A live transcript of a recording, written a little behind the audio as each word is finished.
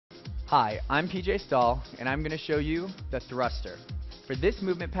Hi, I'm PJ Stahl, and I'm going to show you the thruster. For this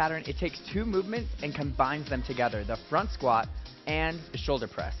movement pattern, it takes two movements and combines them together, the front squat and the shoulder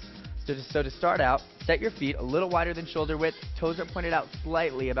press. So to start out, set your feet a little wider than shoulder width, toes are pointed out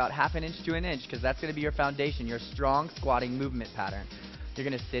slightly, about half an inch to an inch, because that's going to be your foundation, your strong squatting movement pattern. You're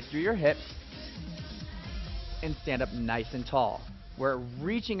going to sit through your hips and stand up nice and tall. We're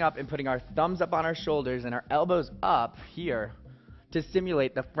reaching up and putting our thumbs up on our shoulders and our elbows up here to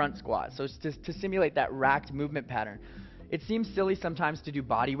simulate the front squat, so to simulate that racked movement pattern. It seems silly sometimes to do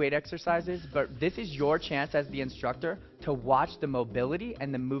body weight exercises, but this is your chance as the instructor to watch the mobility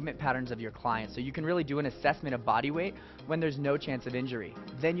and the movement patterns of your clients, so you can really do an assessment of body weight when there's no chance of injury.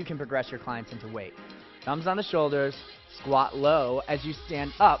 Then you can progress your clients into weight. Thumbs on the shoulders, squat low. As you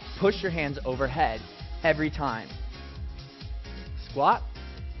stand up, push your hands overhead every time. Squat,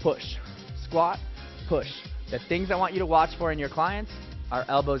 push, squat, push. The things I want you to watch for in your clients are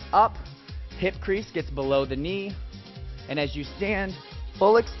elbows up, hip crease gets below the knee, and as you stand,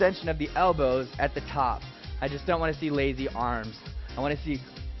 full extension of the elbows at the top. I just don't want to see lazy arms. I want to see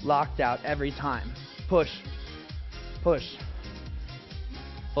locked out every time. Push, push,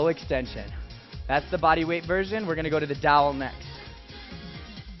 full extension. That's the body weight version. We're going to go to the dowel next.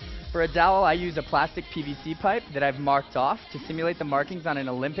 For a dowel, I use a plastic PVC pipe that I've marked off to simulate the markings on an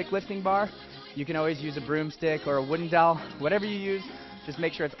Olympic lifting bar. You can always use a broomstick or a wooden dowel, whatever you use, just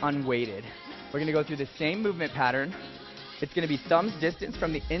make sure it's unweighted. We're going to go through the same movement pattern. It's going to be thumbs distance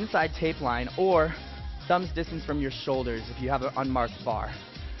from the inside tape line or thumbs distance from your shoulders if you have an unmarked bar.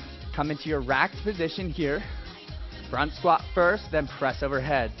 Come into your racked position here. Front squat first, then press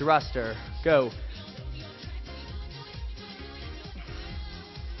overhead. Thruster, go.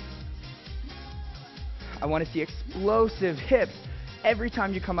 I want to see explosive hips every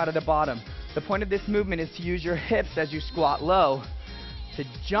time you come out of the bottom. The point of this movement is to use your hips as you squat low to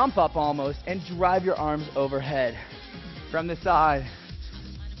jump up almost and drive your arms overhead from the side.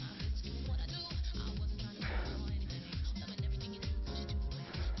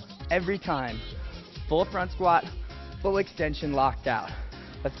 Every time. Full front squat, full extension, locked out.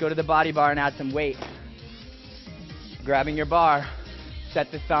 Let's go to the body bar and add some weight. Grabbing your bar, set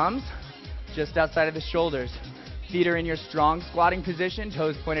the thumbs just outside of the shoulders. Feet are in your strong squatting position,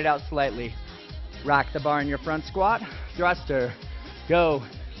 toes pointed out slightly. Rack the bar in your front squat, thruster, go.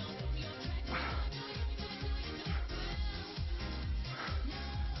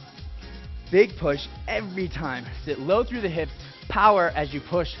 Big push every time. Sit low through the hips, power as you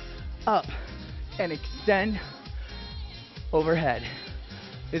push up and extend overhead.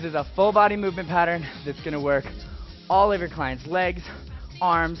 This is a full body movement pattern that's going to work all of your clients' legs,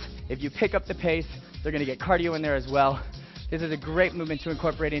 arms. If you pick up the pace, they're going to get cardio in there as well. This is a great movement to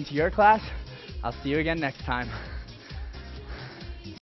incorporate into your class. I'll see you again next time.